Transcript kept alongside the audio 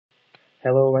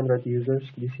Hello Android users,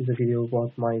 this is a video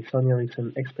about my Sony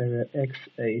Ericson Xperia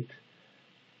X8.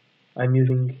 I'm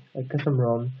using a custom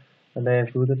ROM and I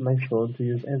have booted my phone to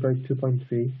use Android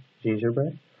 2.3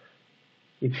 Gingerbread.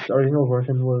 Its original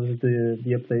version was the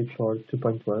update for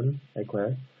 2.1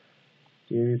 Eclair.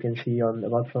 Here you can see on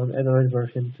About Phone Android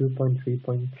version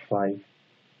 2.3.5.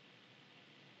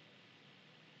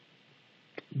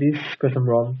 This custom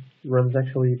ROM runs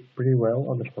actually pretty well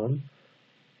on the phone.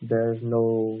 There's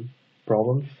no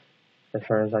problems as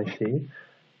far as I see,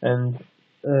 and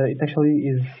it actually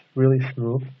is really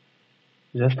smooth,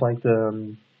 just like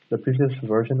the previous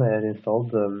version I had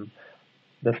installed,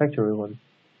 the factory one.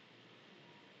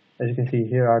 As you can see,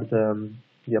 here are the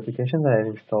applications I had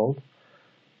installed.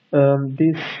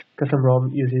 This custom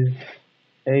ROM uses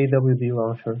AWD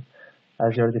launcher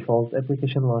as your default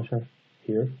application launcher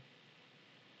here,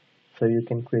 so you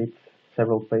can create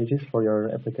several pages for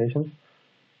your applications.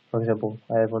 For example,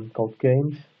 I have one called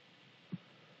Games.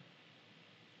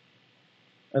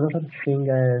 Another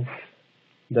thing I have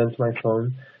done to my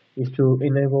phone is to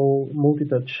enable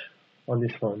multi-touch on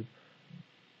this phone.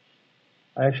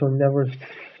 I actually never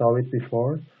saw it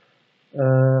before,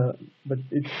 but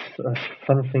it's a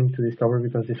fun thing to discover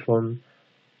because this phone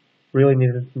really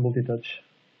needed multi-touch.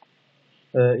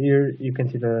 Here you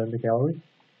can see the gallery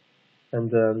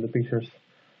and the pictures.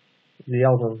 The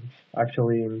albums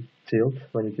actually tilt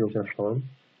when you tilt your phone.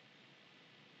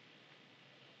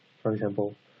 For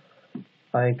example,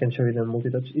 I can show you the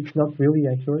multi-touch. It's not really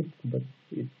accurate, but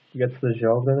it gets the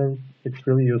job done and it's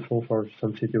really useful for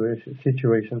some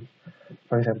situations.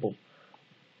 For example,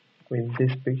 with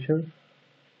this picture,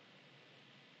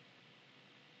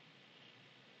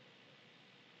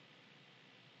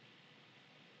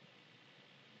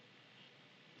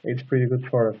 it's pretty good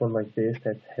for a phone like this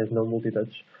that has no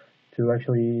multi-touch to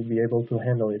actually be able to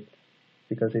handle it,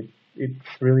 because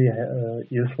it's really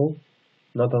useful,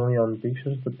 not only on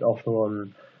pictures but also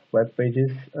on web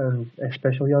pages, and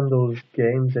especially on those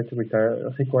games that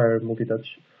require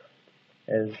multi-touch,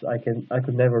 as I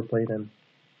could never play them.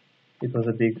 It was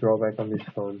a big drawback on this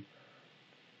phone.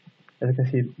 As you can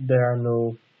see, there are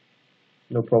no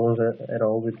problems at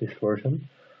all with this version.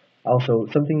 Also,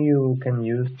 something you can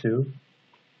use too,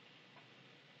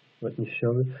 let me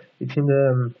show you. It's in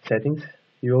the settings.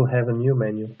 You will have a new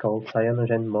menu called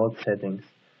CyanogenMod settings.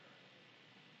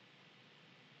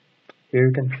 Here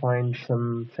you can find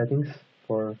some settings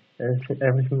for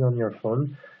everything on your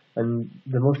phone, and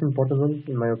the most important one,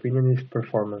 in my opinion, is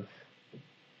performance.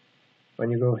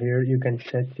 When you go here, you can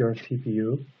set your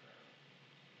CPU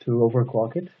to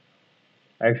overclock it.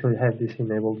 I actually have this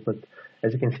enabled, but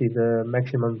as you can see, the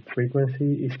maximum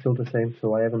frequency is still the same,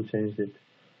 so I haven't changed it.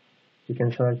 You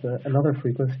can select another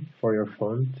frequency for your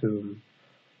phone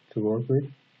to work with,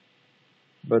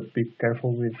 but be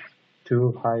careful with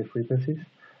too high frequencies,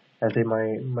 as they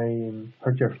may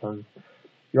hurt your phone.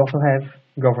 You also have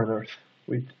governors,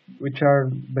 which are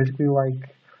basically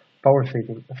like power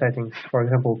settings. For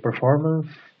example, performance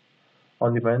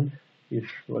on demand is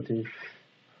what is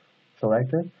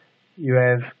selected. You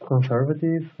have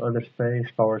conservative, underspace,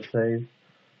 power save.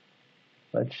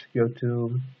 Let's go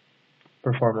to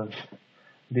performance.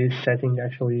 This setting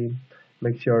actually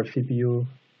makes your CPU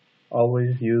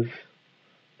always use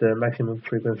the maximum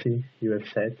frequency you have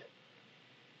set.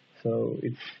 So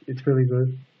it's really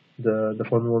good. The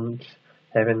phone won't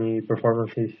have any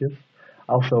performance issues.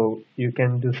 Also, you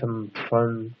can do some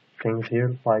fun things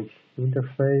here, like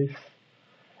interface,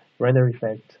 render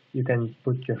effect. You can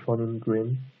put your phone in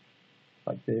green,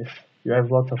 like this. You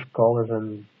have lots of colors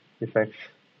and effects.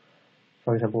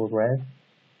 For example, red.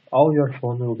 All your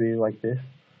phone will be like this.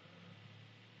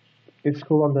 It's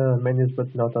cool on the menus,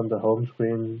 but not on the home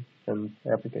screen and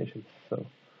applications. So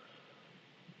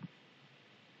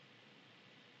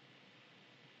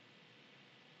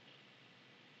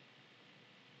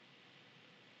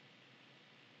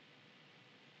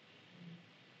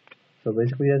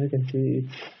basically, as you can see,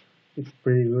 it's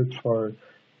pretty good for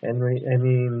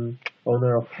any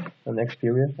owner of an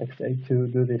Xperia X8 to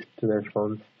do this to their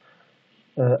phones.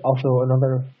 Also,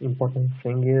 another important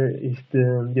thing here is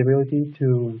the ability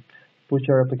to put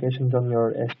your applications on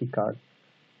your SD card.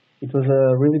 It was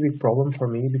a really big problem for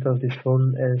me because this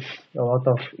phone has a lot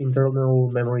of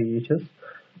internal memory issues.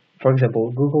 For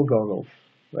example, Google Goggles.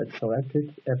 Let's select it,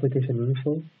 application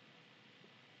info,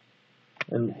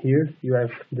 and here you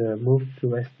have the move to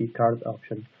SD card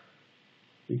option.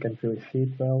 You can't really see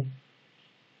it well.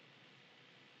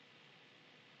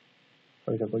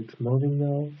 For example, it's moving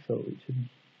now, so it should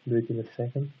do it in a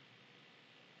second.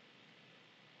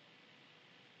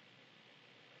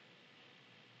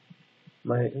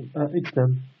 It's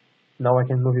done. Now I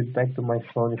can move it back to my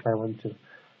phone if I want to.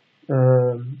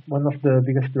 One of the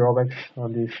biggest drawbacks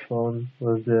on this phone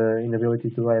was the inability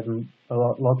to have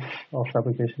lots of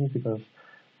applications because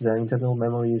the internal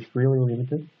memory is really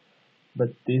limited, but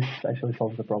this actually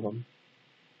solves the problem.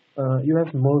 You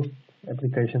have most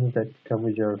applications that come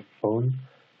with your phone.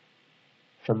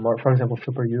 Some more, for example,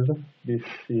 Super User. This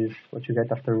is what you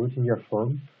get after rooting your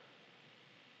phone.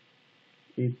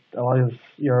 It allows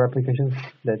your applications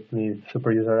that need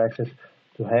super user access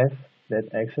to have that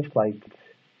access, like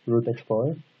Root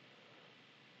Explorer.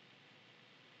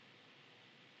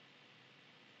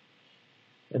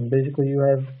 And basically you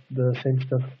have the same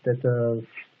stuff that a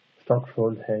stock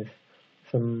phone has,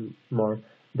 some more.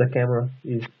 The camera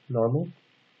is normal.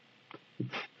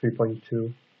 It's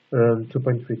 2.3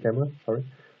 camera, sorry.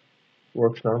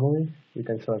 Works normally. You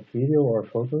can select video or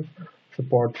photos.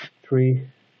 Supports 3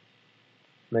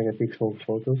 megapixel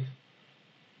photos,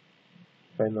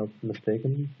 if I'm not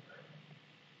mistaken.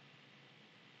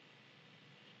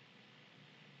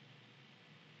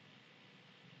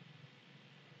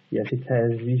 Yes, it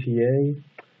has VGA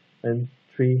and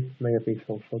 3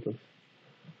 megapixel photos.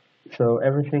 So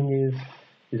everything is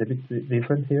a bit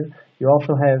different here. You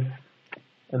also have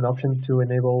an option to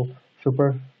enable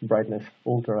super brightness,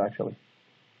 ultra actually.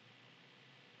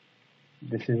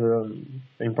 This is an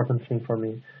important thing for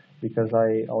me because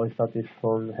I always thought this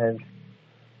phone had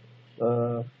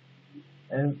a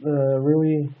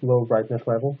really low brightness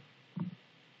level.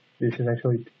 This is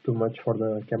actually too much for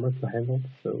the camera to handle,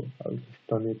 so I'll just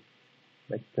turn it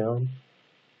back down.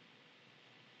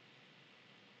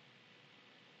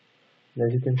 And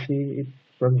as you can see, it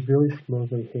runs really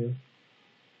smoothly here.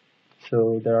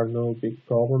 So there are no big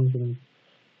problems, and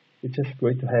it's just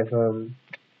great to have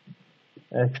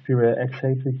Xperia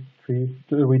X8 with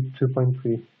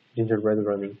 2.3 Gingerbread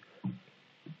running.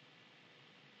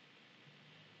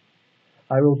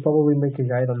 I will probably make a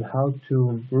guide on how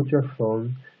to root your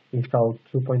phone, install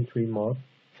 2.3 mod,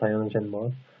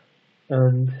 CyanogenMod,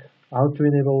 and how to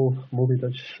enable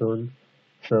multi-touch soon.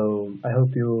 So I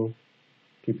hope you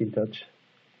keep in touch.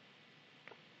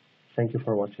 Thank you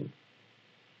for watching.